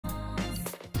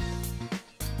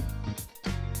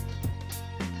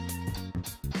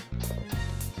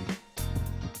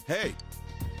Hey!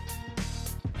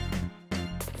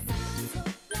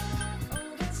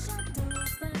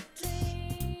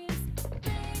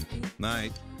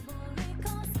 Night.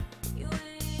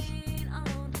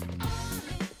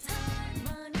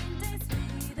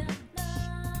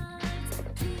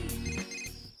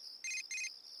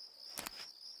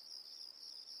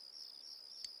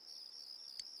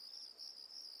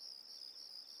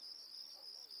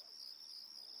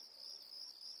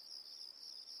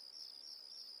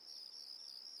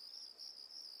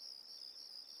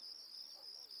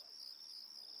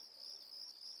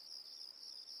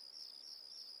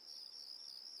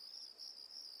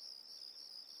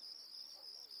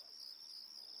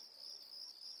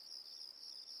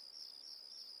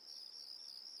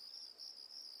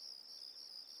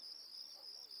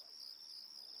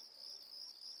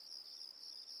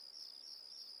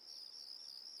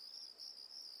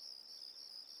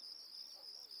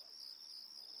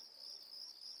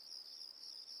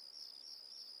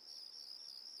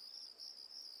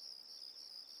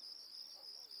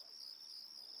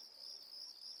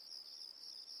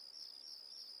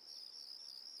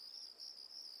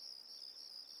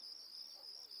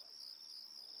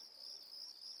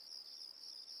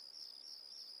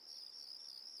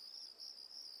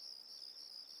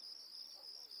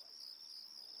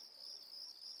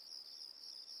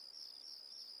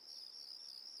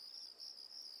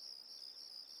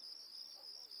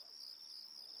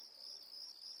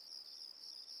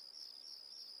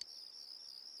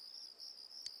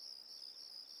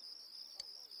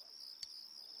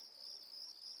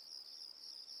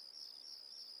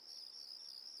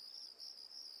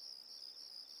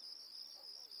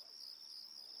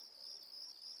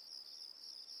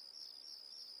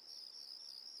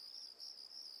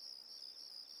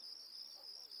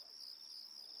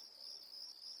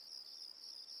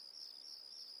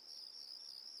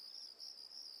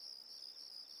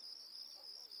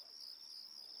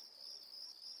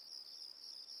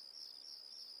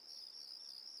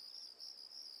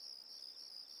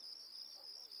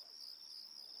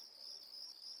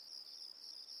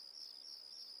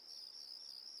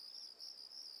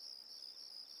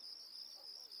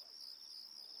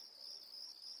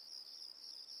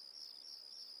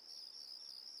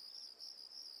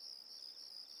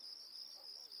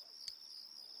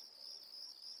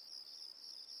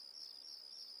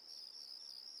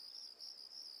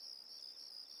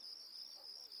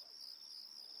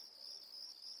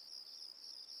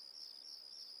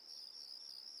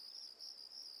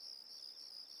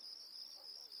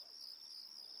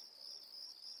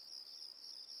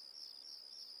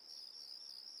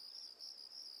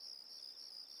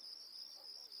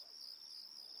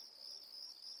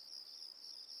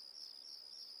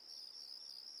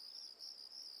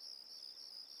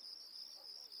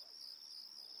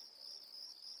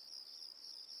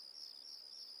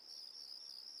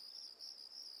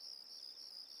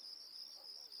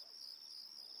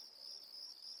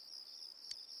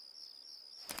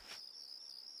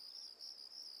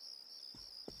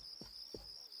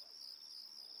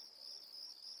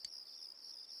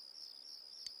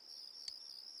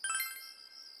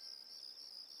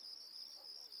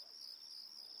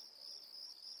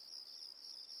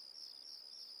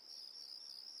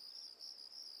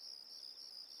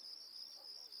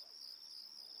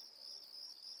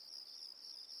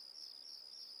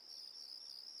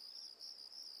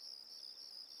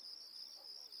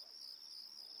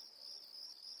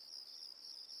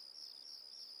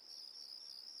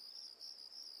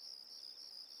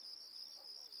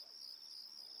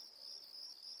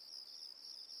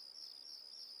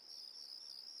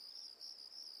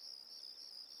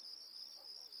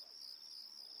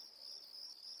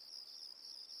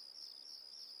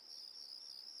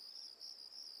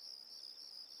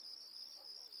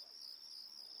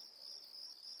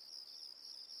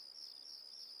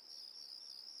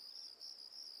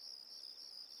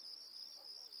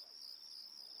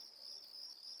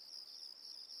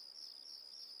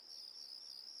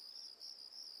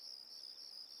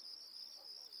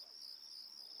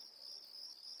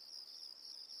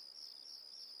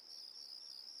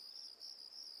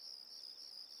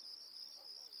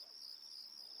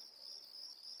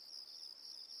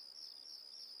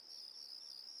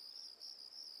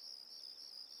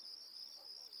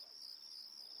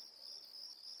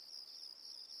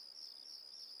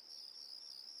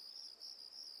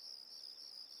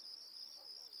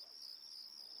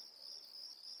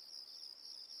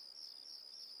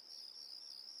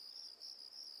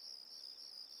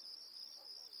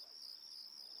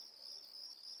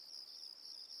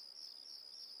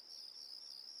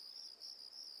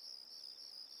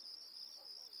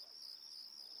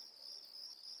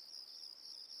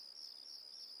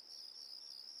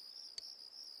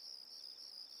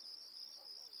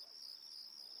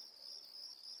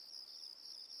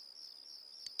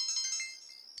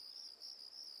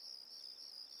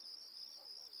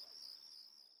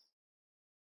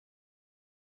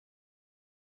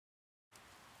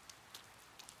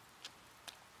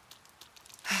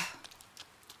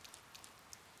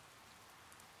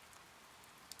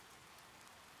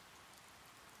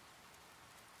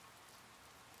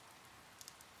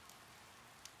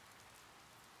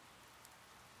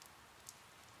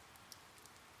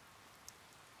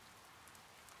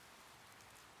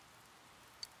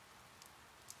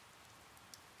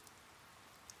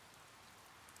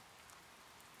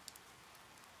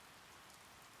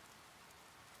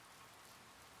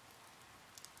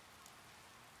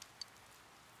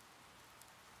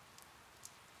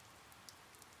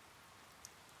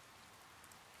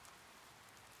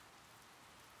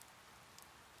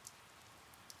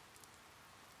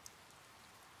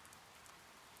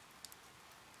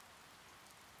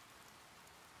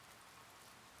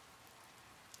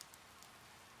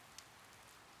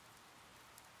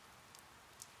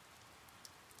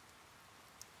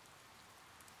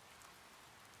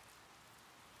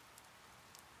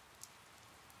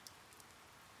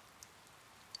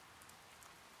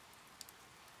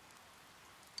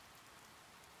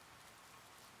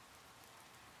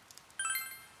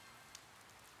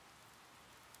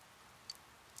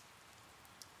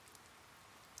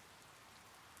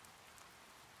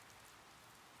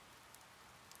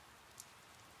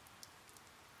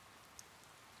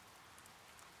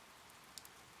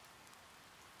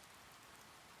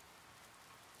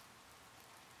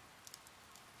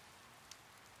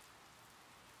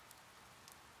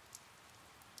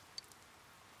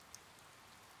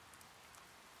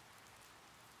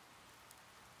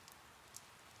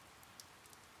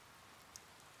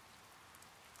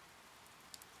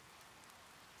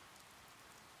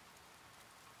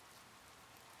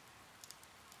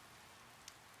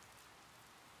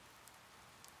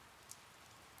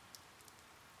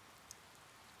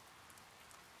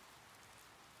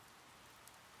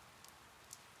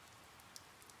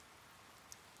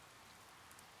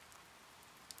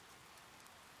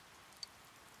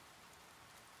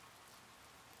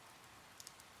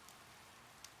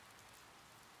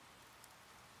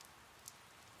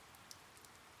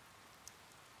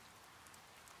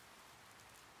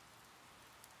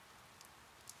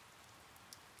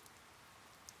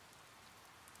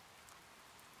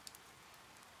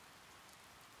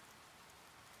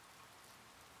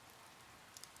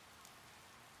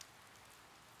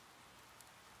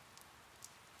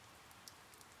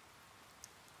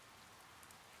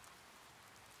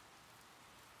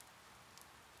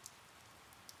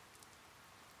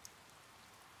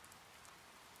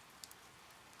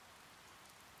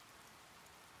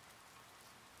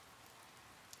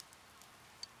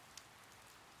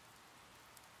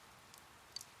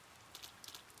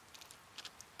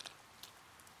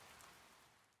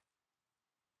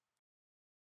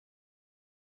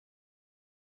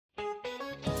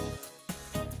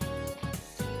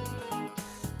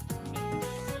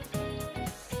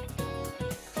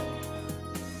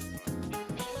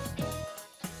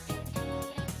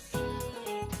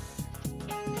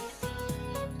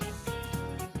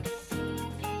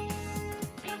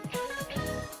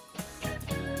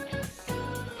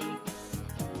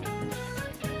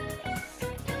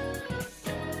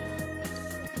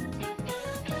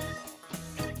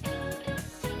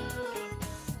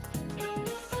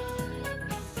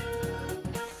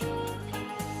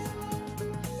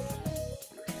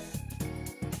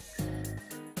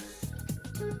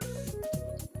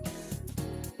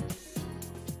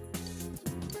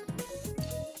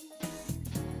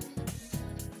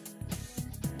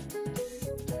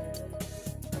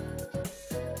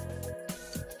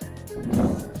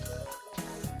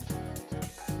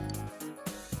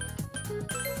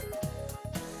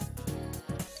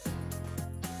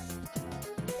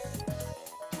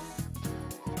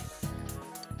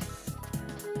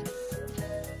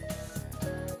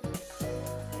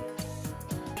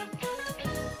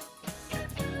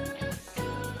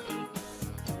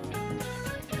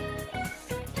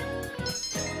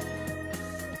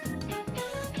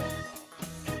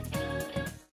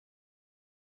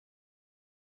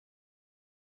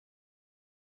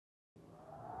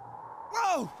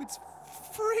 Whoa, it's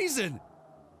freezing!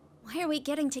 Why are we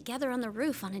getting together on the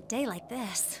roof on a day like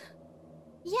this?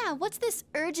 Yeah, what's this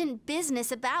urgent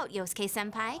business about,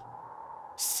 Yosuke-senpai?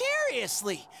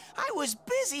 Seriously, I was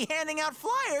busy handing out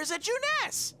flyers at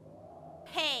Junes.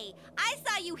 Hey, I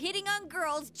saw you hitting on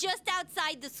girls just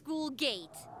outside the school gate.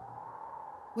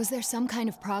 Was there some kind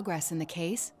of progress in the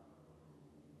case?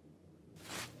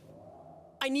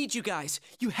 I need you guys.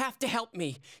 You have to help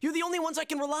me. You're the only ones I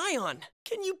can rely on.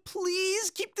 Can you please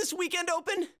keep this weekend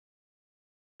open?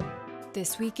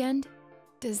 This weekend?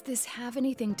 Does this have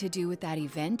anything to do with that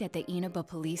event at the Inaba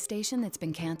police station that's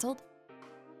been canceled?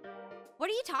 What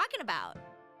are you talking about?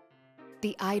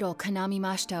 The idol Kanami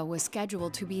Mashita was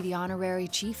scheduled to be the honorary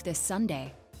chief this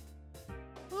Sunday.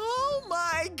 Oh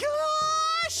my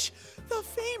gosh! The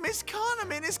famous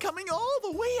Kanaman is coming all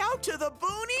the way out to the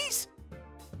boonies?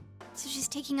 So she's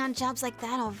taking on jobs like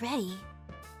that already.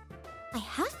 I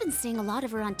have been seeing a lot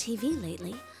of her on TV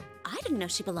lately. I didn't know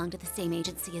she belonged to the same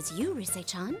agency as you,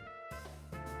 Rise-chan.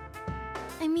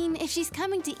 I mean, if she's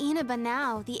coming to Inaba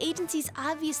now, the agency's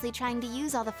obviously trying to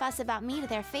use all the fuss about me to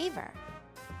their favor.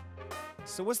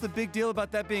 So what's the big deal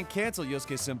about that being canceled,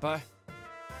 Yosuke-senpai?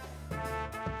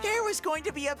 There was going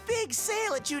to be a big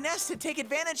sale at Junes to take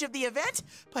advantage of the event,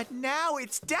 but now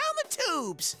it's down the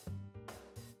tubes.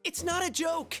 It's not a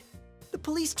joke. The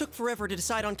police took forever to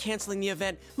decide on canceling the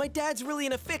event. My dad's really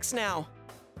in a fix now.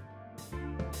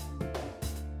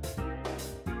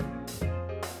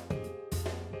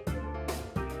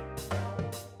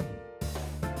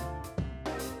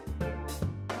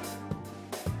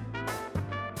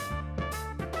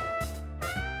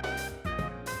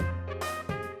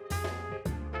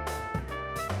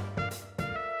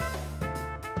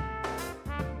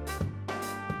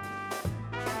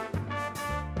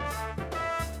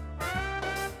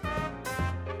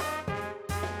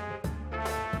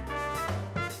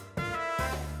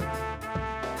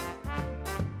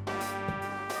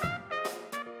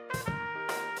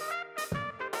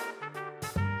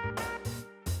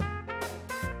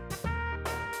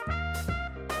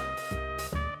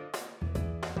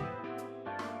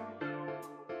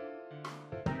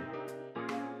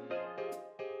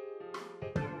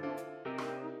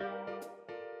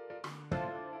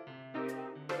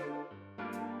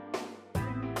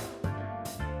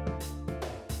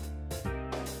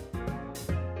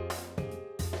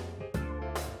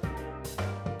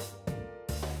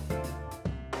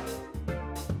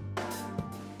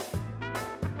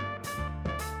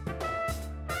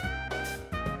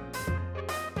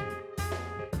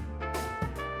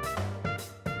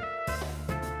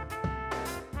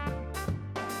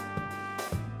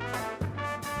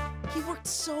 He worked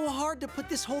so hard to put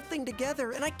this whole thing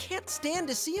together, and I can't stand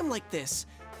to see him like this.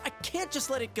 I can't just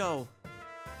let it go.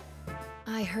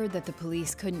 I heard that the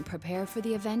police couldn't prepare for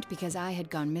the event because I had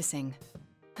gone missing.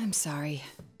 I'm sorry.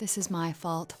 This is my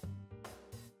fault.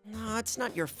 No, it's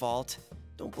not your fault.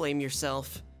 Don't blame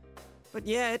yourself. But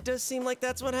yeah, it does seem like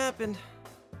that's what happened.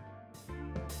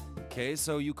 Okay,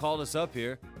 so you called us up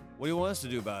here. What do you want us to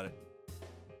do about it?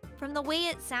 From the way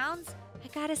it sounds, I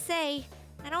gotta say,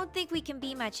 I don't think we can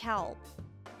be much help.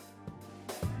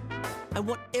 I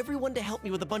want everyone to help me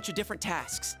with a bunch of different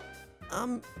tasks.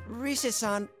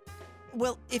 Rise-san,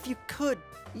 well, if you could,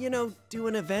 do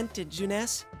an event at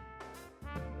Junes?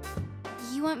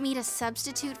 You want me to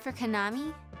substitute for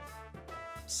Kanami?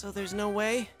 So there's no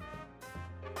way?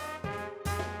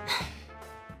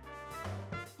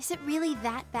 Is it really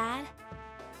that bad?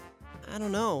 I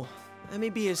don't know. I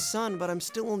may be his son, but I'm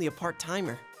still only a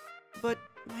part-timer. But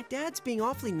my dad's being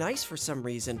awfully nice for some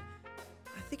reason.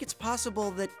 I think it's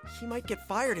possible that he might get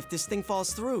fired if this thing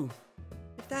falls through.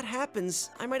 If that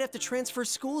happens, I might have to transfer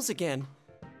schools again.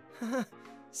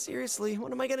 Seriously,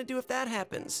 what am I gonna do if that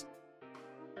happens?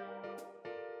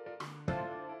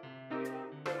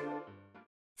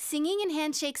 Singing and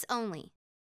handshakes only.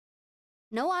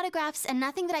 No autographs and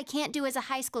nothing that I can't do as a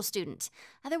high school student.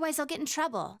 Otherwise I'll get in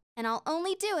trouble. And I'll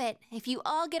only do it if you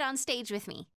all get on stage with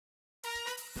me.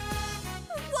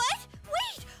 What?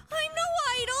 Wait! I'm no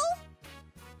idol!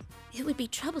 It would be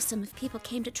troublesome if people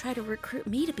came to try to recruit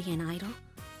me to be an idol.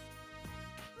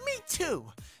 Me too.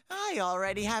 I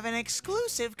already have an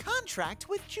exclusive contract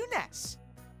with Junes.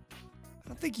 I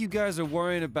don't think you guys are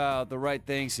worrying about the right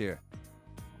things here.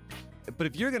 But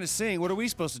if you're gonna sing, what are we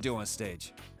supposed to do on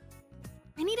stage?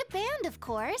 I need a band, of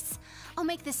course. I'll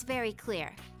make this very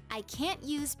clear. I can't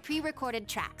use pre-recorded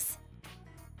tracks.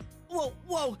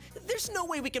 Whoa, there's no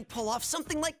way we can pull off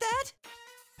something like that!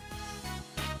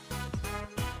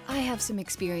 I have some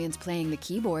experience playing the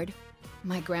keyboard.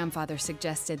 My grandfather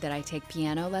suggested that I take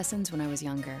piano lessons when I was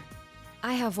younger.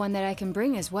 I have one that I can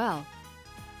bring as well.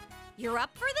 You're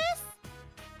up for this?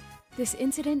 This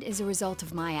incident is a result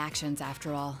of my actions,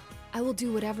 after all. I will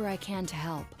do whatever I can to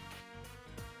help.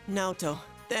 Naoto,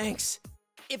 thanks.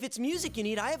 If it's music you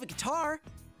need, I have a guitar.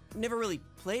 Never really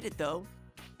played it, though.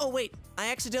 Oh, wait,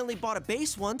 I accidentally bought a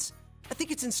bass once. I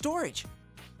think it's in storage.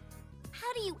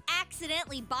 How do you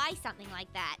accidentally buy something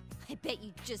like that? I bet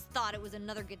you just thought it was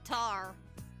another guitar.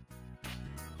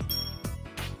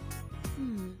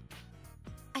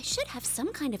 I should have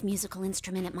some kind of musical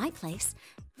instrument at my place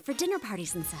for dinner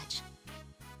parties and such.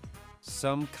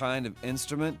 Some kind of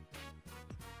instrument?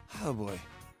 Oh boy.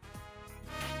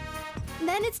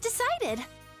 Then it's decided.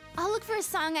 I'll look for a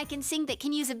song I can sing that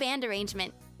can use a band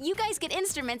arrangement. You guys get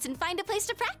instruments and find a place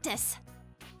to practice.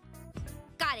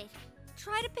 Got it.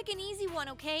 Try to pick an easy one,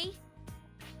 okay?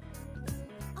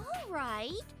 All right.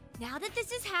 Now that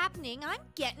this is happening, I'm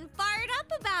getting fired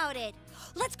up about it.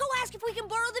 Let's go ask if we can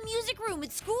borrow the music room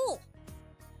at school.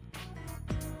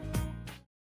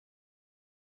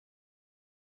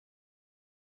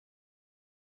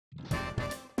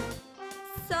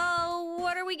 So,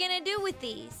 what are we gonna do with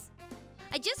these?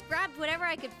 I just grabbed whatever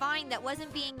I could find that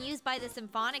wasn't being used by the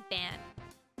symphonic band.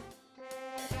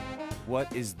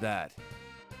 What is that?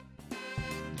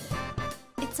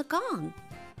 It's a gong.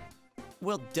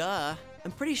 Well, duh.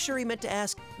 I'm pretty sure he meant to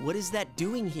ask, what is that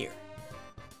doing here?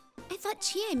 I thought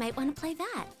Chie might want to play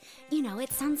that. You know,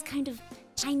 it sounds kind of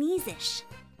Chinese-ish.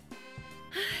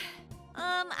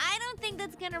 I don't think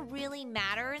that's gonna really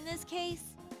matter in this case.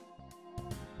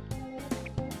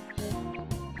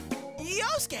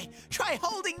 Yosuke, try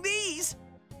holding these.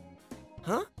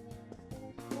 Huh?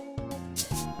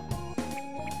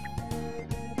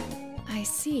 I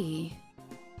see.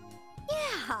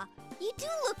 Yeah, you do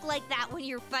look like that when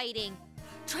you're fighting.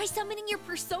 Try summoning your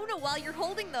persona while you're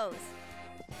holding those.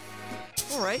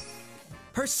 All right.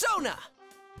 Persona!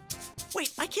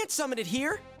 Wait, I can't summon it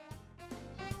here.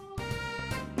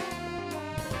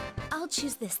 I'll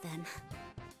choose this then.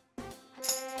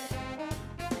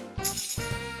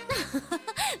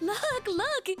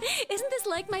 Look! Isn't this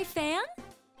like my fan?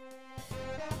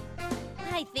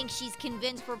 I think she's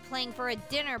convinced we're playing for a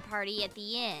dinner party at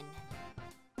the inn.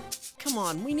 Come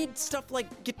on, we need stuff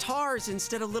like guitars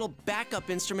instead of little backup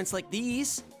instruments like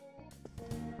these.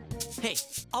 Hey,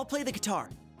 I'll play the guitar.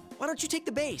 Why don't you take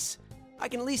the bass? I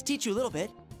can at least teach you a little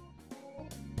bit.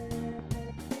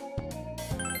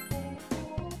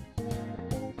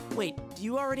 Wait, do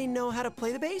you already know how to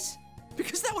play the bass?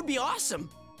 Because that would be awesome!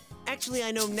 Actually,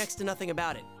 I know next to nothing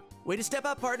about it. Way to step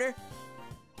up, partner.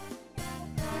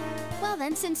 Well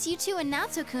then, since you two and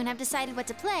Natsu-kun have decided what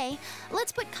to play,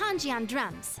 let's put Kanji on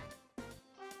drums.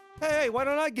 Hey, why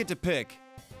don't I get to pick?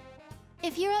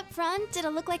 If you're up front,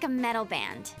 it'll look like a metal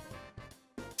band.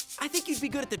 I think you'd be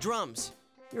good at the drums.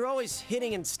 You're always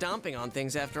hitting and stomping on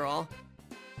things after all.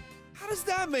 How does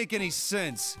that make any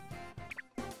sense?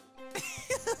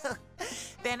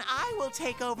 Then I will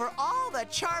take over all the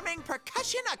charming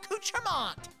percussion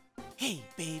accoutrement. Hey,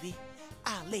 baby,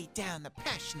 I'll lay down the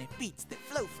passionate beats that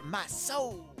flow from my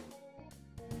soul.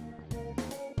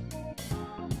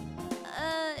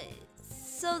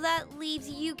 So that leaves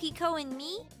Yukiko and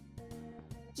me?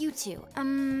 You two,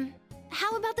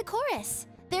 how about the chorus?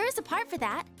 There is a part for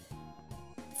that.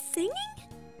 Singing?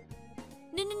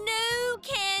 No,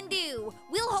 can do.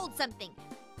 We'll hold something.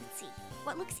 Let's see,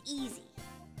 what looks easy?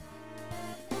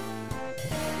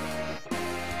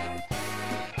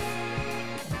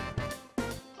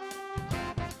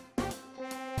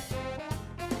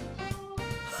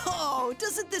 Oh,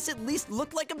 doesn't this at least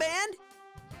look like a band?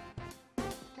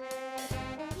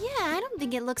 Yeah, I don't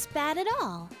think it looks bad at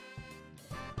all.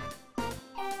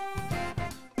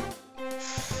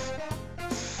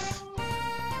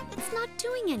 It's not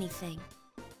doing anything.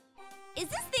 Is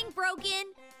this thing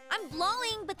broken? I'm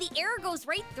blowing, but the air goes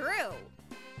right through.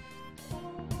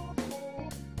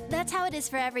 That's how it is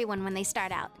for everyone when they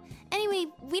start out. Anyway,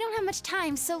 we don't have much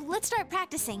time, so let's start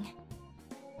practicing.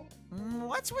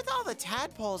 What's with all the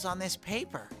tadpoles on this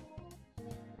paper?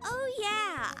 Oh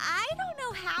yeah, I don't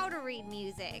know how to read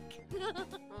music.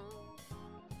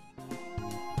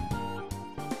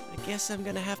 I guess I'm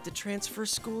gonna have to transfer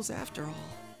schools after all.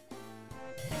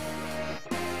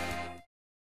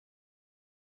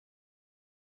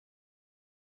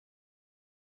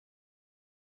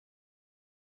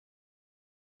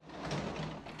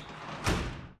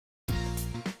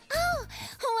 Oh,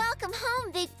 welcome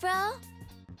home, big bro.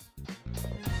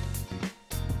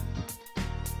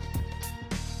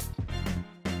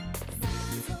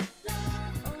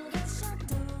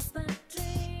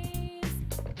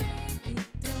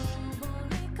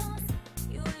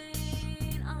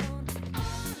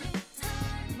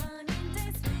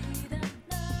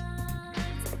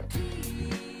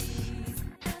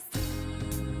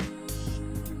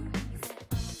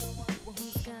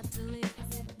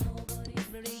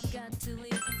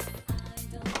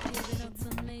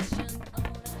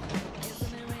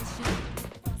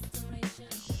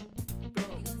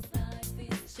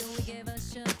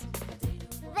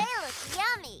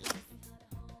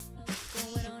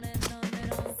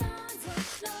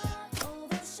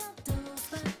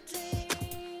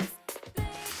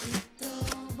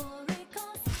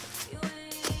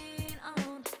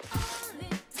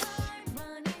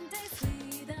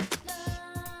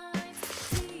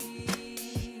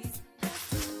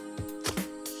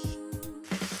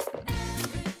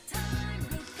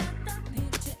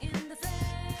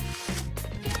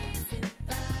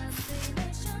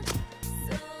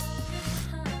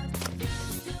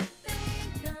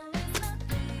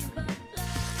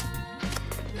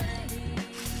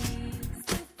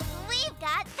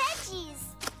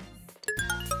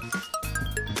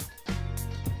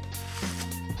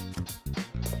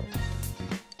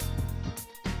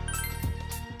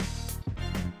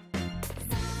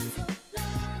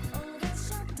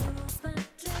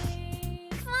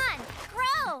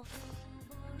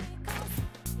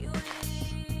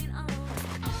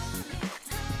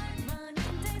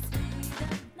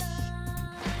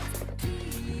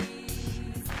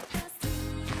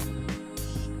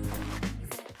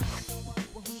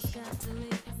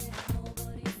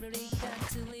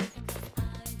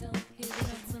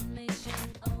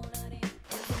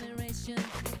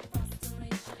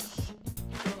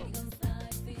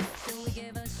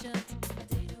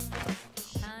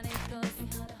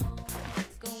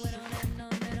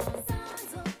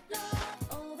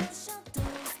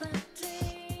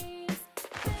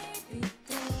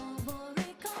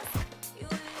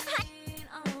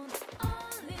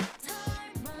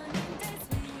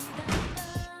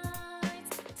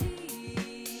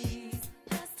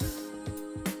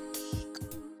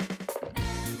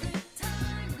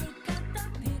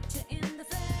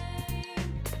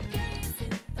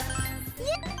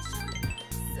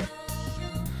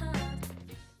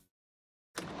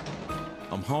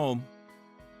 I'm home.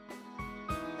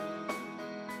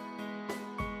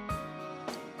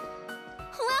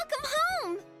 Welcome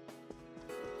home!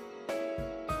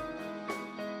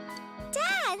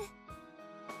 Dad!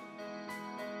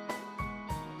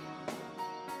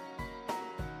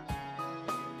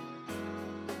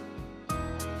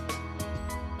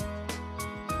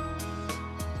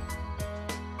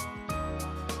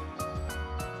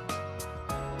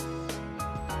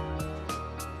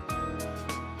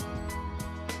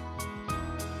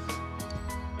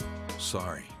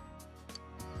 Sorry.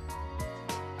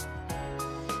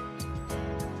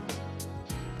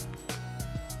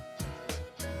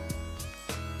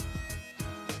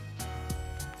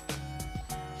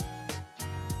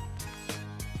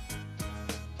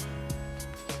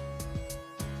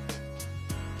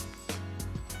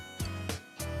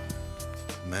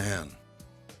 Man.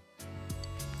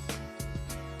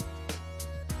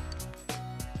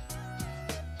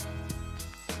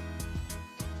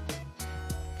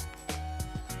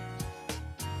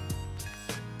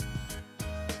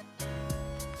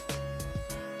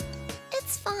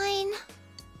 It's fine.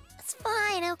 It's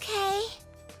fine, okay?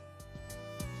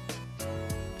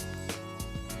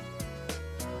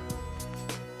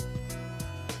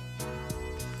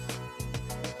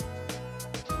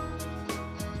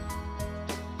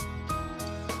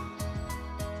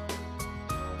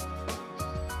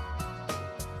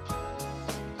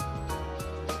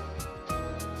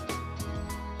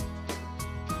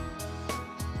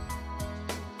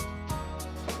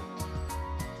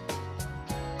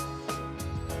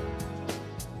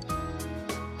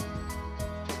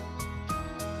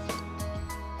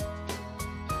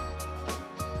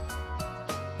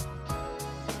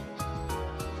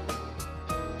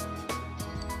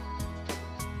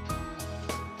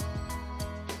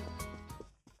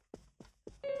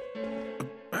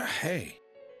 Hey.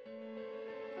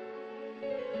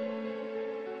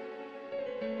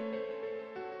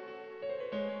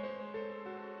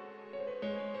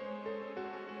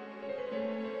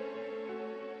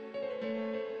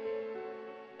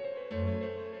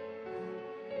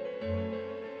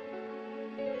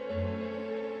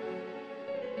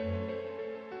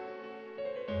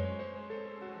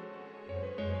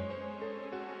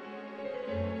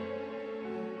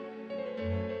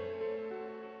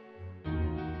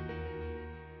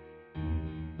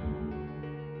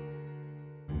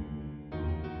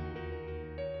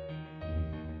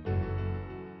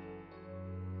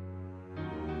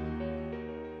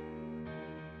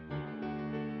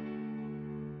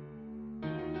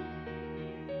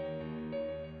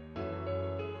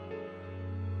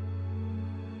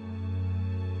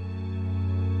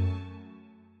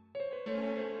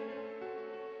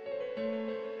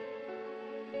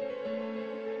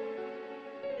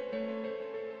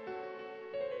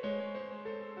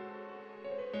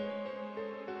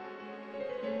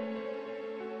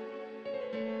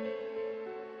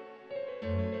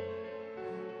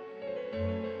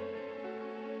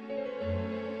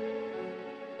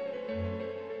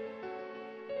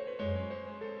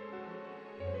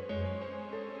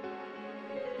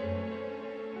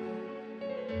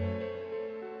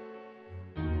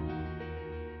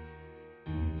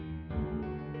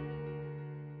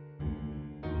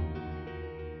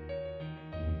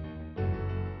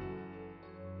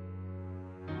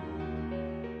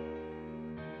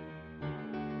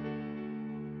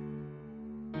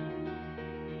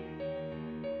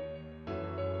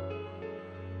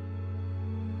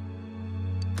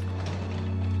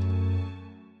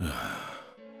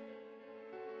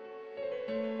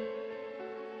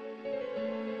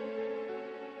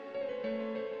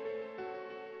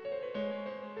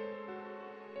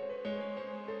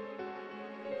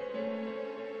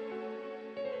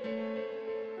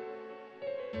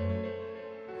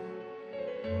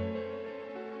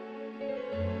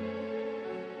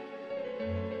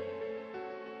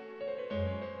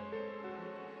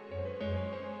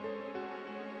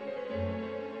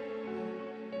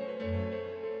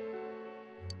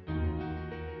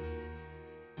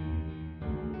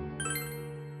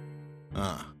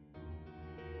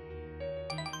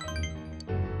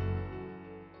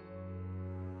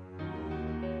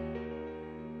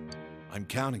 I'm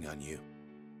counting on you.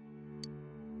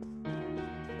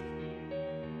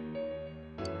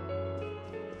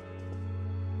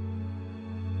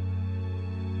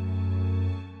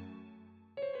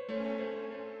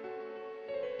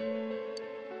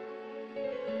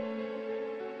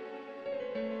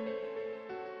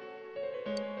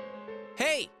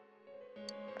 Hey!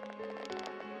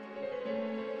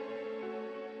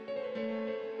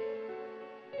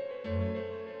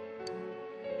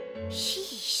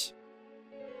 Sheesh.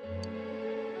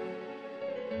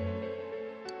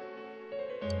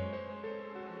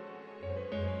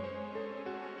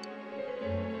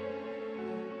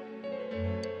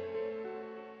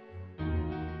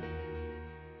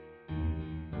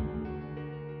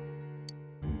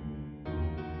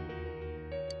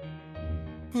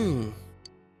 Damn.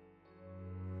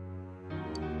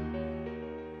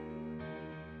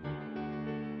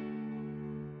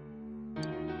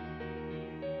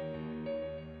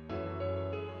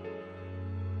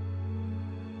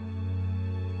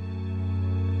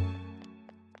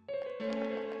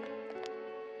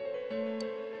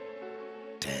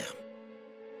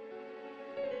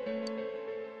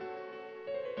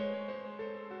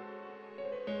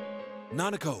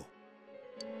 Nanako!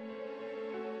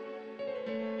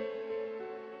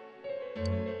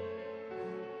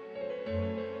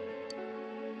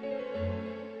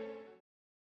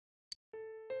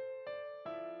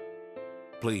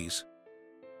 Please.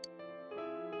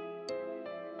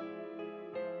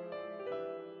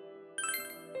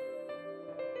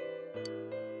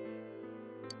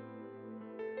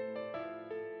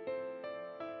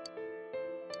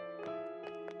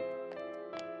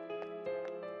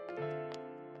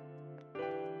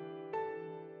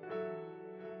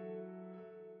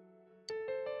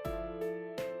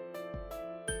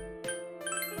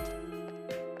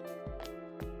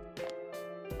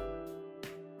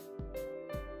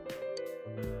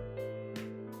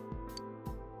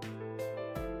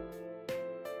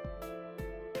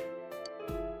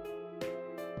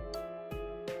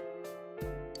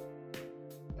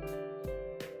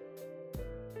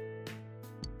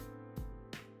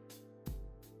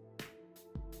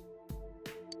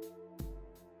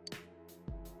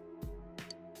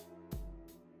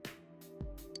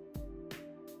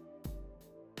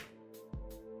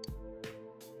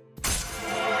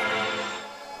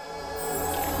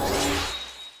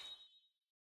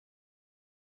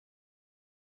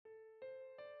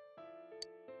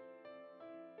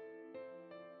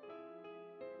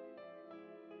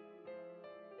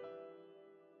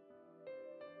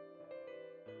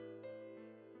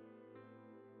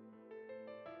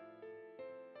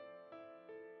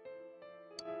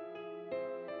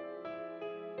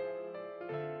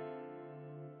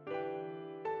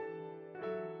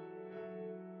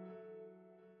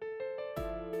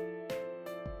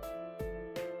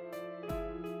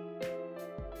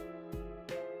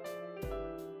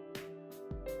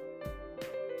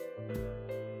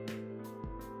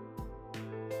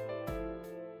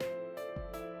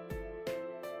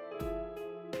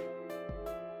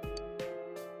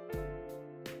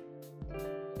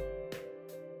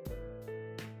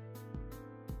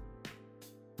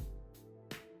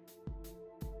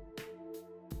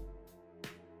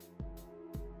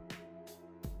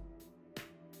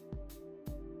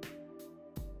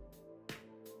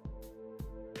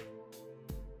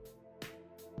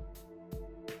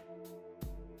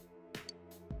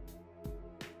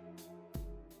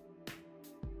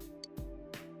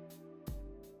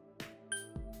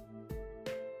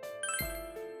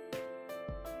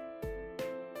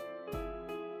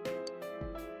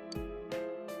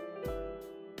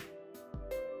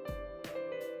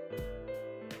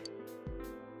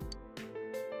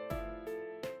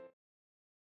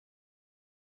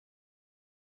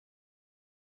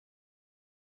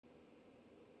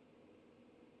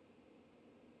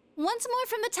 Once more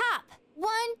from the top.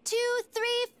 1, 2, 3,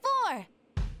 4.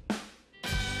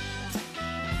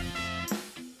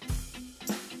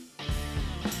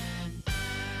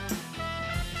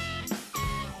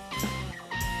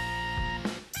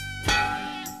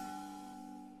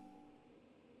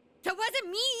 That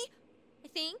wasn't me, I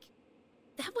think.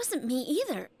 That wasn't me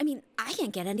either. I mean, I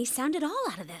can't get any sound at all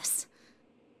out of this.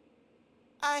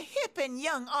 A hip and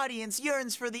young audience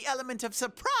yearns for the element of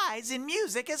surprise in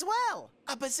music as well.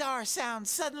 A bizarre sound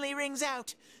suddenly rings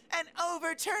out. An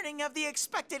overturning of the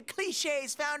expected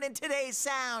cliches found in today's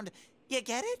sound. You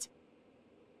get it?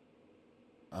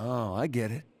 Oh, I get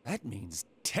it. That means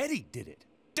Teddy did it,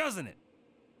 doesn't it?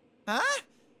 Huh?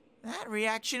 That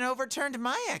reaction overturned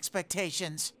my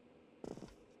expectations.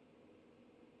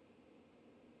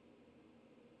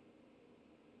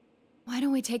 Why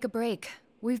don't we take a break?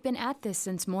 We've been at this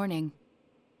since morning.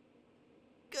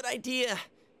 Good idea.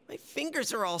 My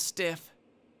fingers are all stiff.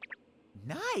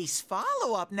 Nice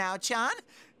follow-up now, Chan.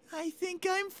 I think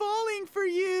I'm falling for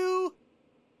you.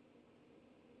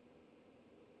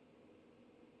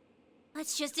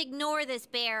 Let's just ignore this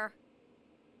bear.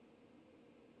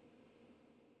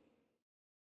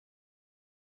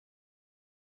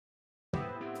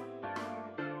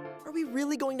 Are we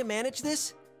really going to manage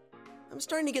this? I'm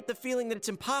starting to get the feeling that it's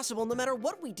impossible no matter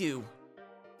what we do.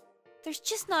 There's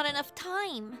just not enough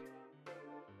time.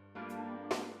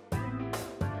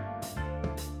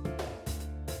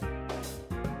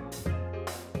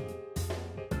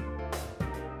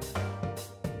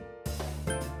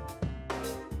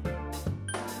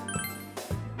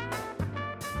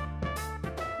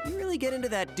 You really get into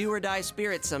that do-or-die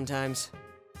spirit sometimes.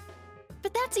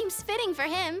 But that seems fitting for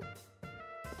him.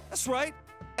 That's right.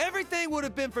 Everything would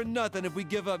have been for nothing if we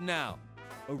give up now.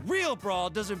 A real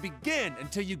brawl doesn't begin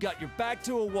until you got your back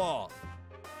to a wall.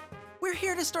 We're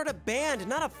here to start a band,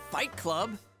 not a fight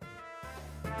club.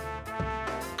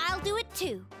 I'll do it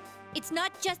too. It's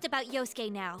not just about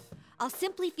Yosuke now. I'll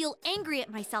simply feel angry at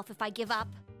myself if I give up.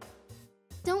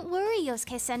 Don't worry,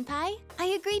 Yosuke-senpai. I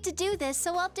agreed to do this,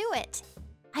 so I'll do it.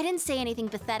 I didn't say anything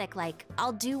pathetic like,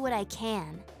 I'll do what I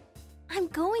can. I'm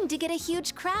going to get a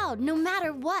huge crowd, no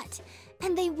matter what,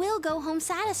 and they will go home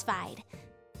satisfied.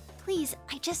 Please,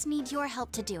 I just need your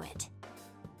help to do it.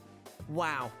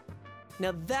 Wow.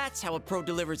 Now that's how a pro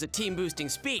delivers a team-boosting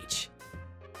speech.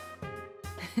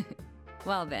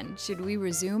 Well then, should we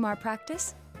resume our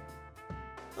practice?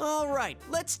 All right,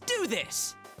 let's do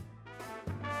this!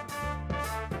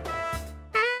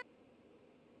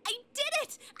 I did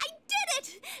it! I did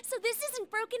it! So this isn't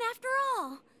broken after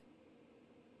all.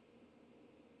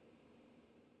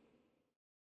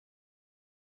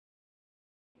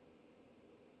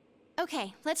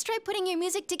 Okay, let's try putting your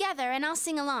music together and I'll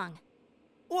sing along.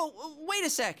 Whoa, wait a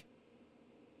sec.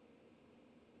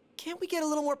 Can't we get a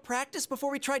little more practice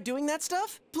before we try doing that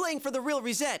stuff? Playing for the real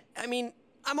Reset. I mean,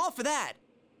 I'm all for that.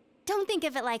 Don't think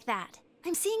of it like that.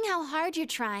 I'm seeing how hard you're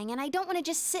trying, and I don't want to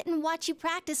just sit and watch you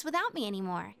practice without me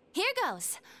anymore. Here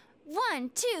goes.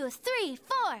 1, 2, 3,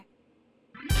 4.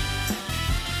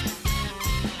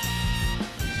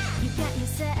 You got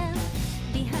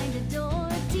yourself behind a door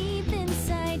deep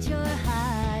inside your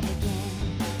heart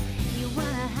again. You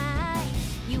wanna hide,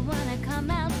 you wanna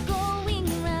come out,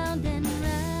 going round and round.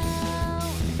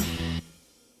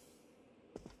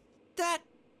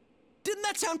 Didn't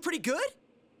that sound pretty good?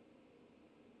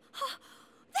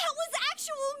 That was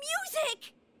actual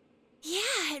music!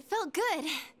 Yeah, it felt good.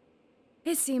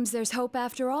 It seems there's hope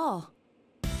after all.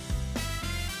 The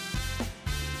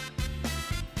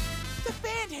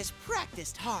band has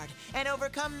practiced hard and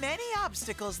overcome many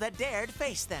obstacles that dared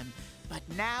face them. But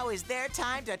now is their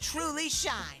time to truly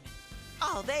shine.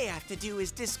 All they have to do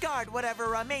is discard whatever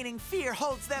remaining fear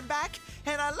holds them back,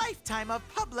 and a lifetime of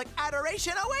public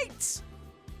adoration awaits!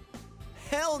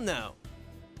 Hell no.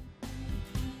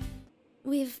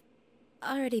 We've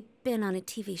already been on a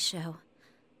TV show.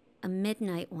 A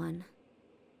midnight one.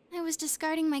 I was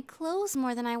discarding my clothes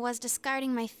more than I was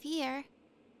discarding my fear.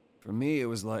 For me, it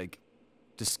was like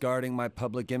discarding my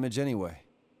public image anyway.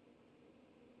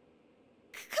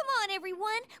 Come on,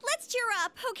 everyone. Let's cheer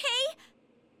up,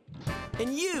 okay?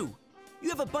 And you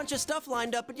have a bunch of stuff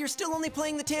lined up, but you're still only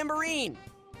playing the tambourine.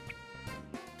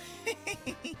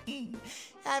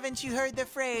 Haven't you heard the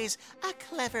phrase, a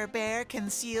clever bear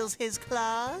conceals his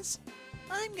claws?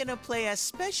 I'm gonna play a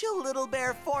special little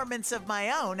bear performance of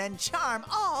my own and charm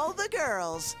all the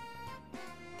girls.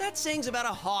 That saying's about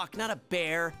a hawk, not a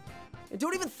bear. And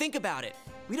don't even think about it.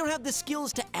 We don't have the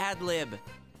skills to ad-lib.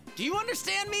 Do you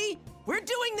understand me? We're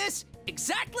doing this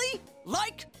exactly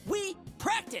like we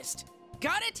practiced.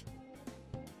 Got it?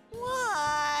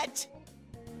 What?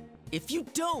 If you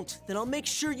don't, then I'll make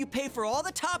sure you pay for all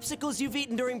the topsicles you've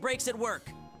eaten during breaks at work.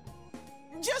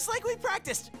 Just like we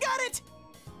practiced. Got it?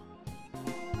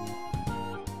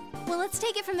 Well, let's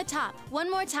take it from the top, one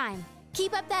more time.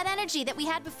 Keep up that energy that we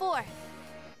had before.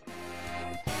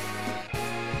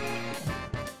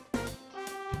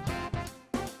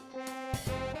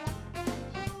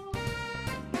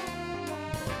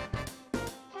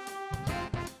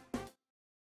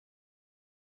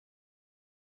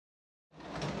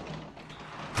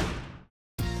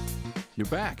 You're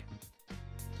back.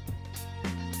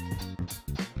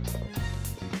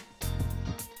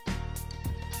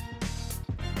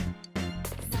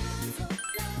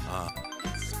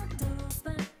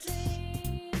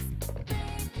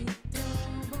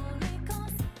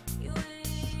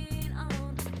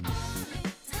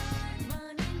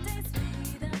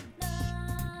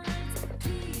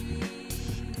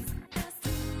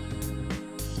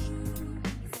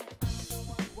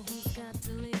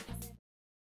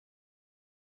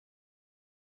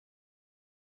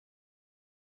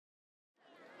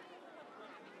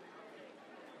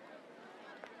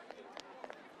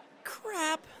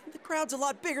 Crap, the crowd's a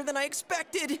lot bigger than I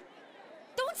expected.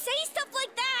 Don't say stuff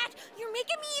like that! You're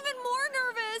making me even more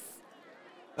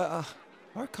nervous!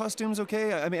 Are costumes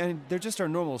okay? I mean, they're just our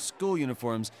normal school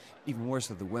uniforms. Even worse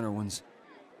than the winter ones.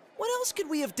 What else could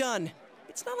we have done?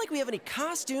 It's not like we have any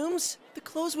costumes. The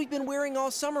clothes we've been wearing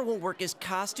all summer won't work as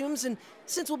costumes, and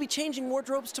since we'll be changing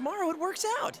wardrobes tomorrow, it works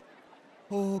out.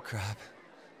 Oh, crap.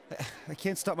 I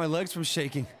can't stop my legs from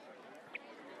shaking.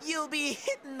 You'll be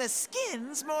hitting the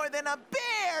skins more than a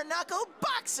bare-knuckle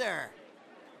boxer.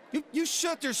 You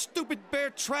shut your stupid bear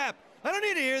trap! I don't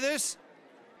need to hear this!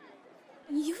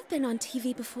 You've been on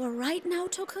TV before, right,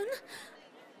 Naoto-kun?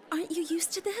 Aren't you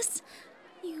used to this?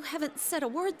 You haven't said a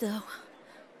word, though.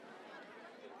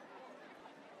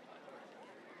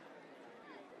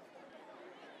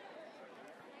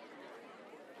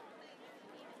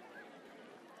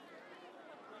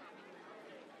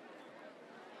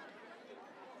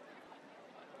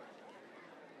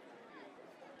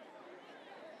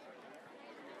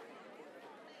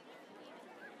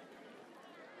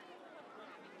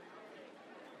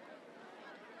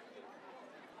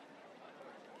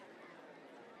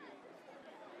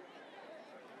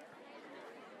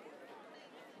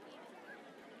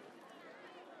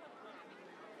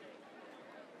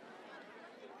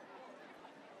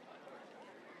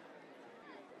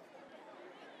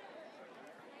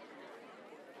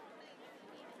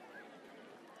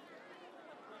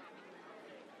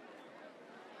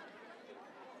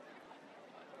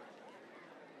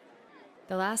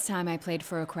 The last time I played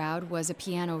for a crowd was a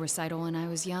piano recital when I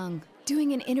was young.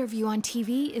 Doing an interview on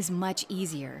TV is much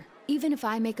easier. Even if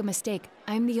I make a mistake,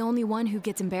 I'm the only one who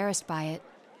gets embarrassed by it.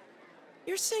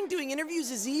 You're saying doing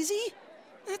interviews is easy?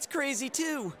 That's crazy,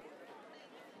 too.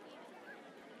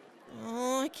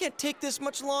 Oh, I can't take this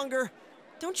much longer.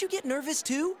 Don't you get nervous,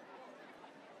 too?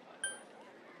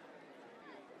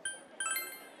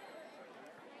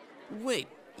 Wait,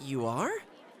 you are?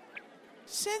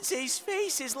 Sensei's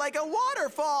face is like a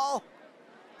waterfall.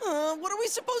 What are we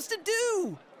supposed to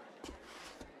do?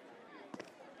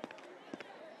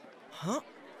 Huh?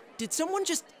 Did someone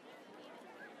just...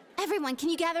 Everyone, can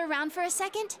you gather around for a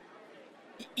second?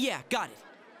 Yeah, got it.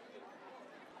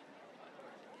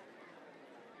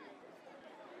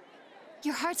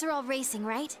 Your hearts are all racing,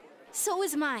 right? So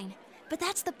is mine. But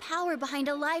that's the power behind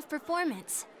a live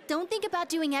performance. Don't think about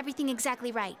doing everything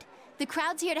exactly right. The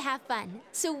crowd's here to have fun,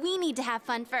 so we need to have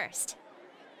fun first.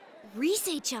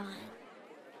 Rise-chan.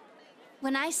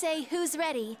 When I say who's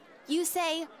ready, you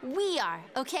say we are,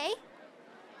 okay?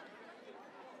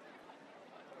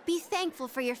 Be thankful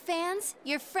for your fans,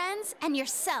 your friends, and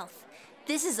yourself.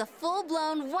 This is a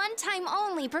full-blown, one-time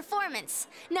only performance.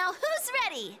 Now who's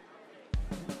ready?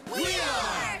 We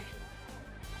are!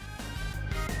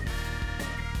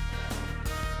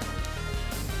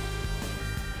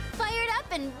 Fired up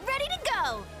and ready to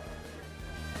go!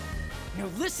 Now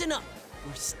listen up.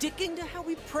 We're sticking to how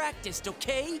we practiced,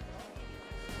 okay?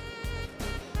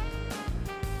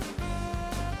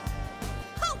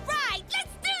 All right,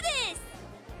 let's do this!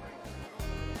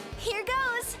 Here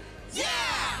goes! Yeah!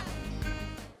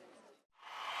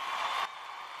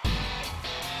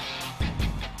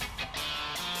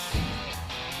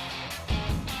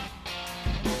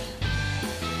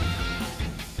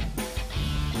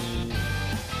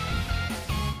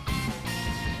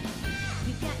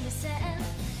 You got yourself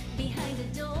behind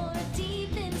the door,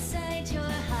 deep inside your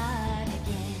heart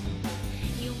again.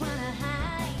 You wanna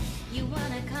hide, you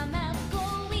wanna come out,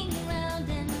 going round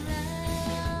and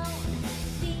round.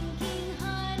 Thinking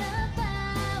hard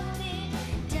about it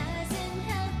doesn't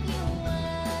help you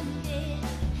one bit.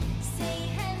 Say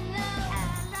hello,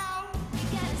 hello. You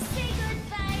gotta say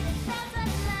goodbye to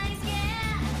thousand lies,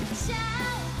 yeah.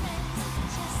 Shout friends,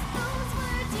 just those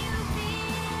words you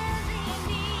really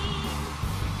mean.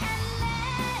 And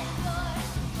let your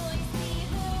voice be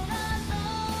heard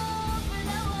all over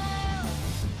the world.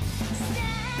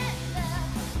 Stand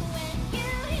up when you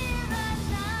hear a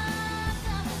knock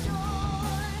on the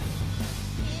door.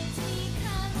 It's me,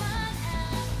 come on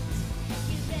out.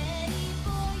 Get ready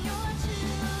for your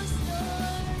true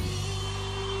story.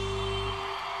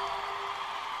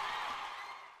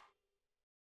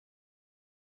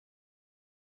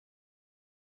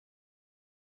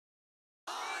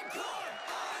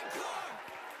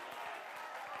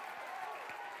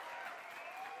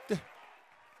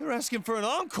 They're asking for an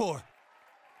encore!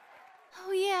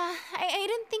 Oh yeah, I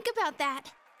didn't think about that.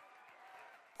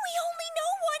 We only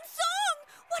know one song!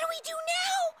 What do we do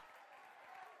now?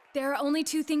 There are only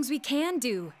two things we can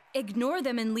do. Ignore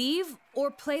them and leave, or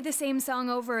play the same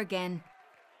song over again.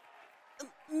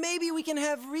 Maybe we can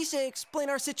have Rise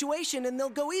explain our situation and they'll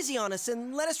go easy on us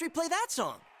and let us replay that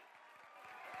song.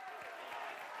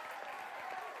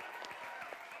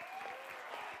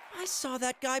 I saw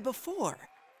that guy before.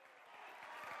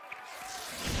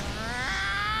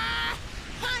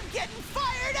 I'm getting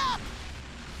fired up!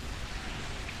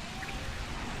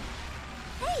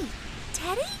 Hey,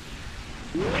 Teddy?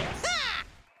 Ha!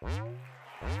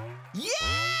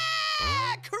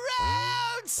 Yeah!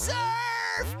 Crowd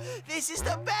surf! This is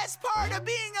the best part of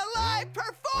being a live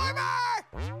performer!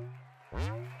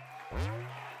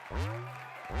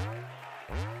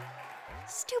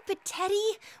 Stupid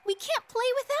Teddy! We can't play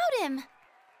without him!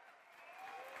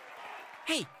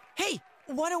 Hey,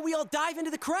 why don't we all dive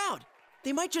into the crowd?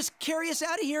 They might just carry us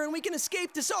out of here and we can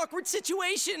escape this awkward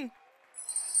situation.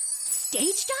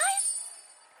 Stage dive?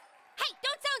 Hey,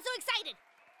 don't sound so excited!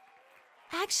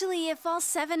 Actually, if all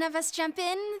 7 of us jump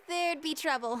in, there'd be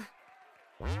trouble.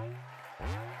 Then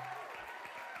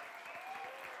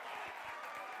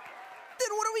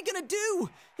what are we gonna do?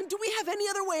 Do we have any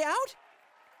other way out?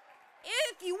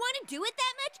 If you want to do it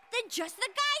that much, then just the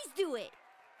guys do it.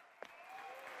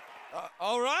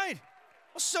 All right.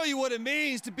 I'll show you what it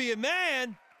means to be a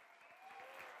man.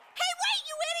 Hey, wait,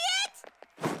 you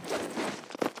idiot!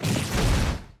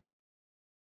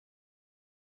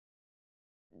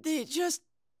 They just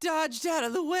dodged out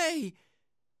of the way.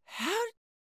 How?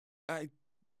 I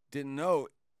didn't know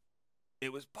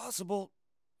it was possible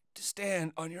to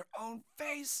stand on your own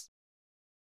face.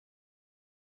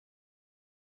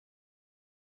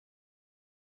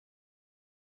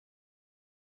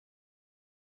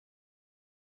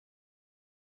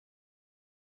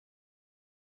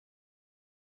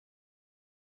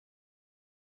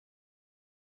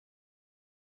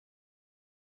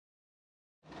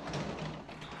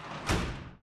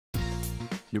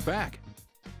 You're back.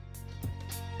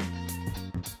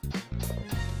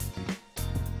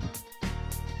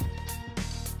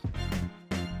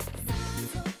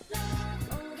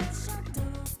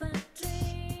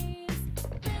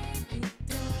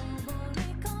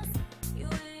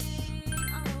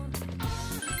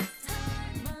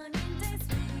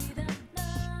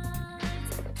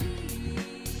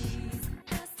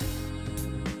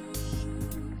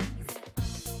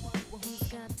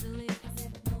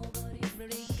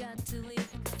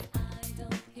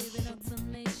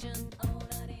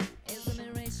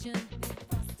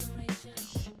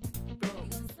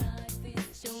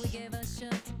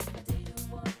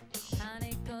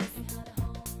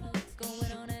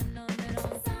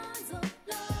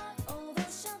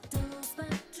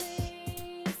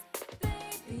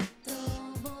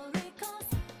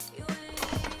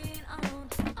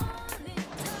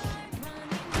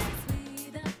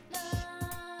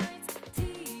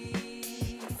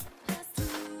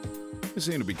 They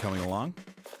seem to be coming along.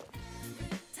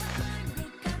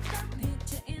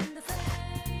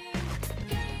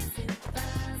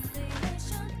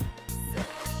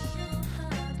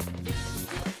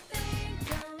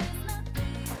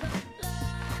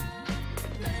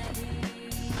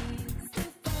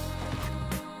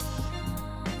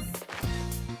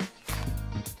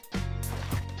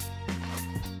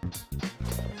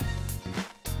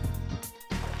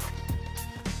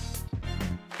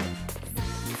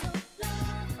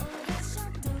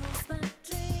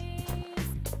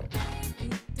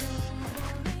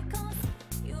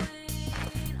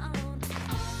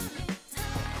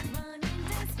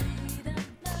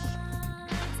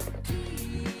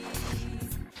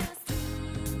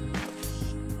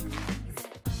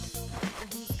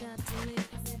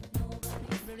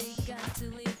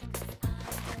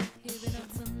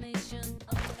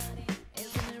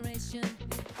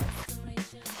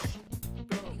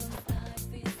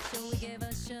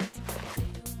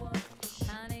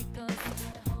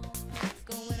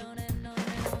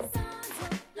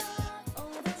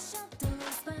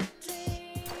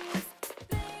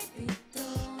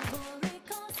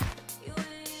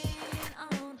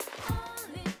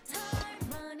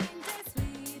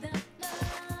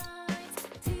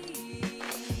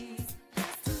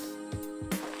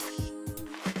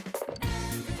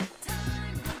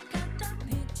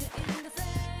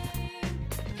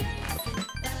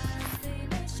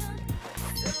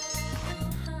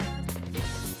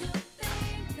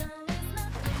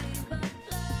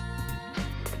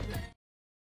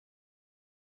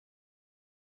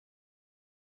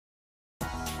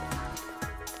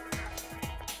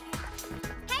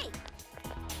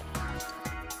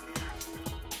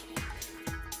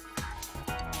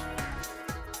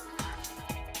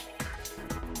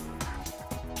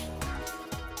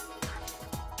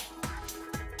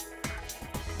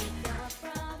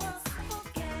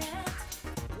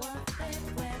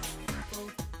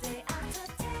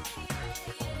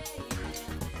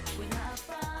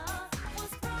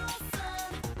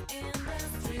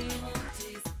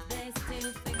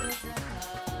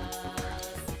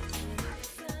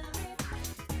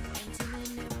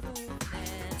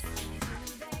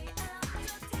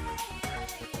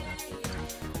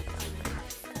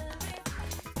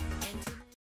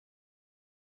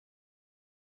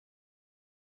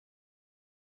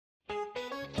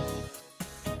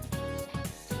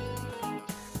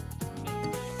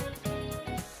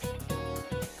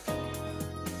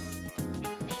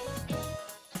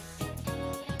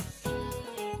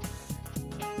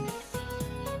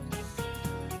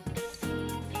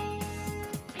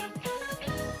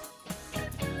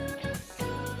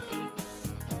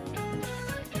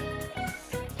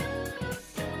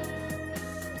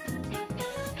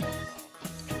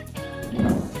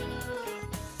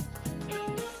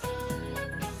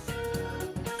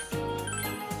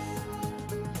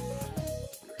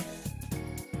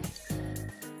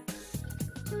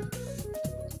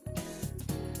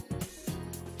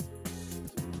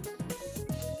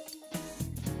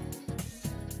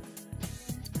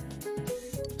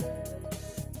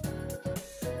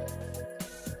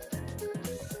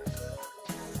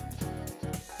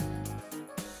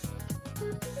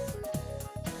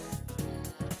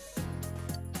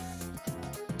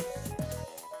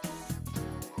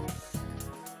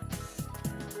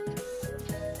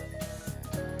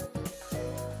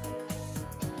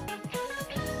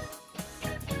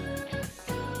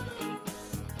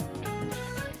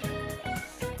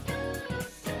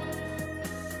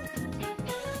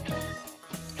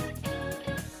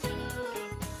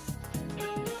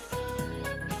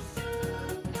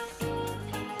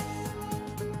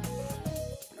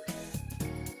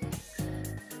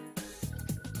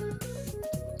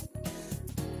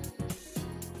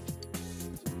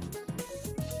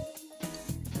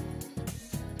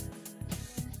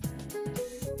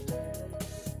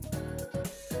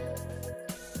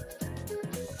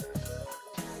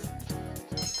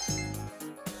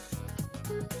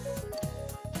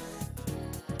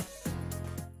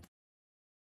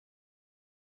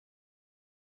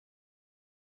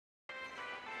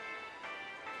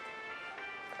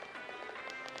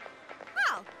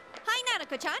 Oh, hi,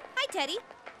 Nanako-chan. Hi, Teddy.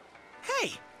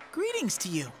 Hey, greetings to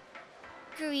you.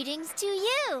 Greetings to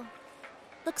you.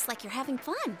 Looks like you're having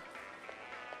fun.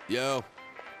 Yo.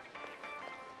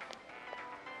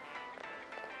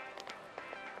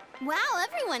 Wow,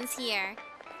 everyone's here.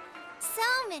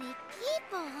 So many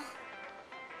people.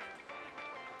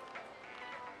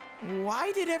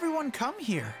 Why did everyone come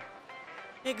here?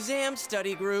 Exam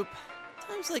study group.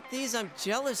 Times like these, I'm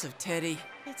jealous of Teddy.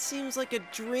 It seems like a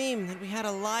dream that we had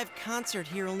a live concert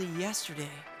here only yesterday.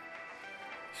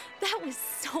 That was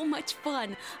so much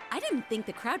fun. I didn't think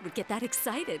the crowd would get that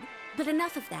excited. But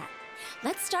enough of that.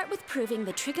 Let's start with proving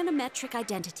the trigonometric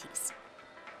identities.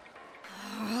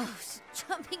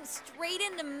 Jumping straight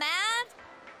into math?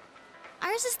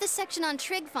 Ours is the section on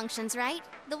trig functions, right?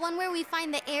 The one where we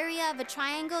find the area of a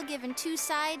triangle given two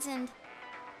sides and...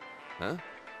 Huh?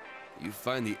 You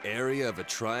find the area of a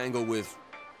triangle with...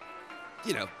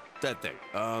 You know, that thing.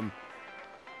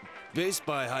 Base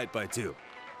by height by 2.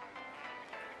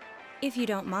 If you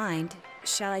don't mind,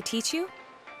 shall I teach you?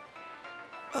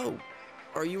 Oh,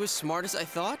 are you as smart as I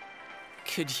thought?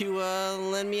 Could you,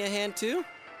 lend me a hand too?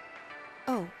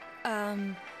 Oh,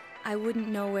 I wouldn't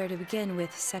know where to begin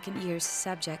with second-year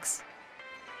subjects.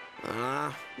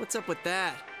 What's up with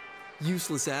that?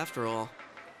 Useless after all.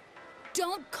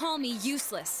 Don't call me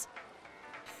useless!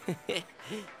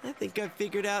 I think I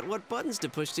figured out what buttons to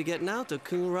push to get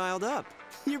Naoto-kun riled up.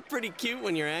 You're pretty cute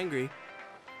when you're angry.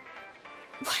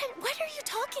 What are you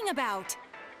talking about?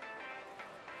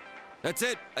 That's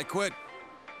it. I quit.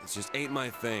 This just ain't my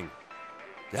thing.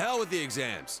 To hell with the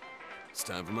exams. It's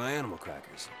time for my animal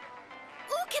crackers.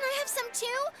 Ooh, can I have some too?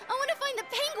 I want to find the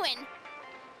penguin!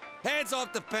 Hands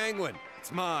off the penguin.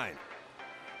 It's mine.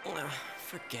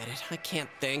 Forget it. I can't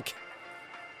think.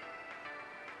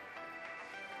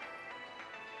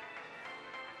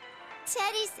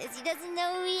 Teddy says he doesn't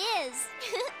know who he is.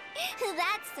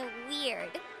 That's so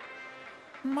weird.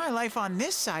 My life on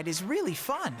this side is really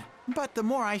fun. But the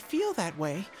more I feel that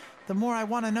way, the more I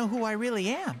want to know who I really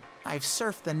am. I've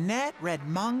surfed the net, read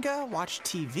manga, watched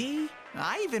TV.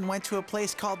 I even went to a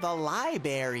place called the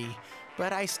Library,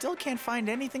 but I still can't find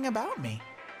anything about me.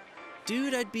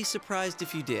 Dude, I'd be surprised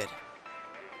if you did.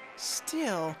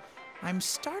 Still, I'm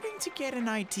starting to get an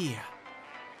idea.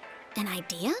 An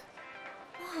idea?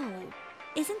 Whoa,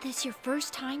 isn't this your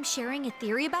first time sharing a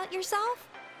theory about yourself?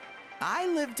 I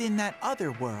lived in that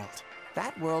other world.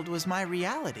 That world was my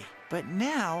reality. But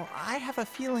now, I have a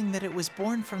feeling that it was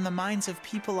born from the minds of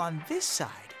people on this side.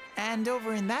 And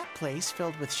over in that place,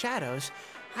 filled with shadows,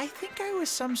 I think I was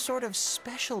some sort of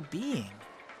special being.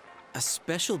 A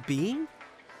special being?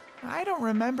 I don't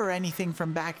remember anything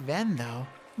from back then, though.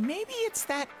 Maybe it's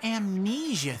that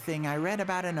amnesia thing I read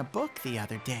about in a book the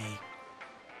other day.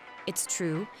 It's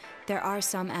true. There are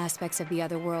some aspects of the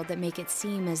other world that make it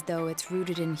seem as though it's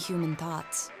rooted in human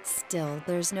thoughts. Still,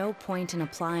 there's no point in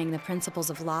applying the principles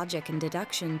of logic and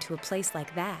deduction to a place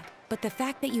like that. But the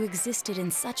fact that you existed in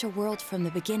such a world from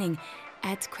the beginning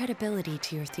adds credibility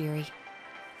to your theory.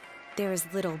 There is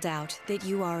little doubt that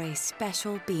you are a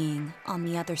special being on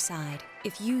the other side.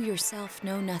 If you yourself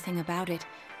know nothing about it,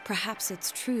 perhaps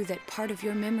it's true that part of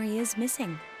your memory is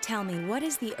missing. Tell me, what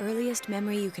is the earliest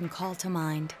memory you can call to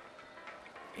mind?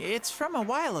 It's from a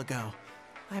while ago.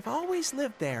 I've always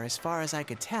lived there as far as I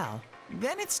could tell.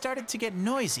 Then it started to get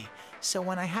noisy, so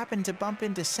when I happened to bump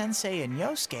into Sensei and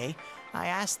Yosuke, I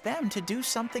asked them to do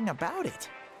something about it.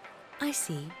 I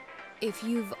see. If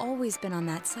you've always been on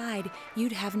that side,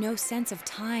 you'd have no sense of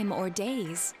time or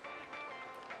days.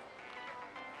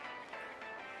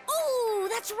 Oh,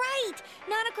 that's right!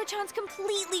 Nanako-chan's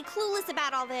completely clueless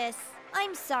about all this.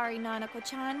 I'm sorry,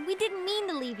 Nanako-chan. We didn't mean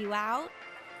to leave you out.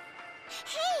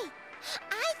 Hey!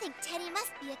 I think Teddy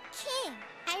must be a king.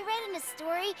 I read in a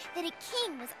story that a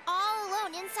king was all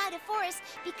alone inside a forest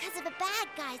because of a bad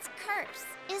guy's curse.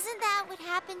 Isn't that what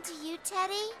happened to you,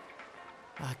 Teddy?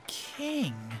 A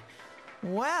king?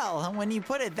 Well, when you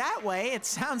put it that way, it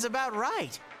sounds about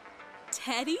right.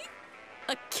 Teddy?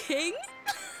 A king?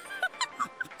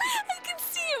 I can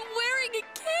see him wearing a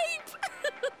cape!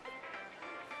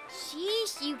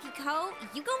 Sheesh, Yukiko.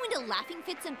 You go into laughing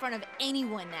fits in front of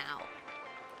anyone now.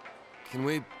 Can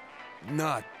we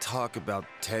not talk about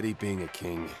Teddy being a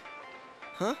king?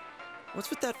 Huh? What's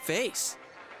with that face?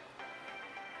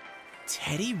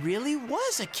 Teddy really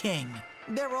was a king.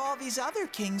 There were all these other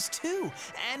kings, too,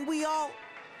 and we all...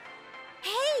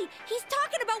 Hey, he's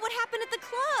talking about what happened at the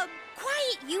club.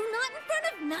 Quiet, you, not in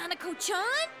front of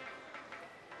Nanako-chan.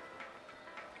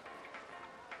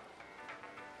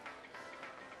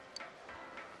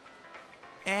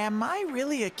 Am I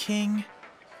really a king?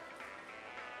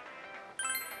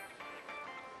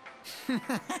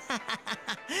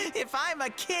 If I'm a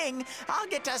king, I'll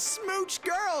get to smooch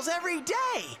girls every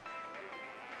day.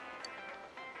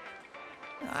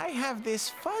 I have this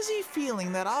fuzzy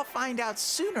feeling that I'll find out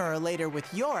sooner or later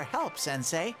with your help,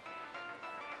 Sensei.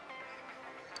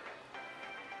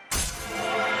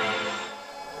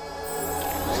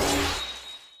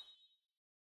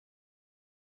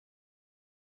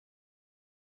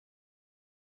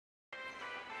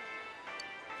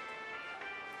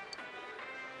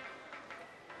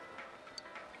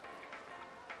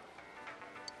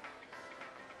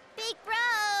 Big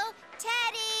bro!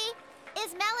 Teddy!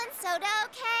 Is melon soda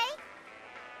okay?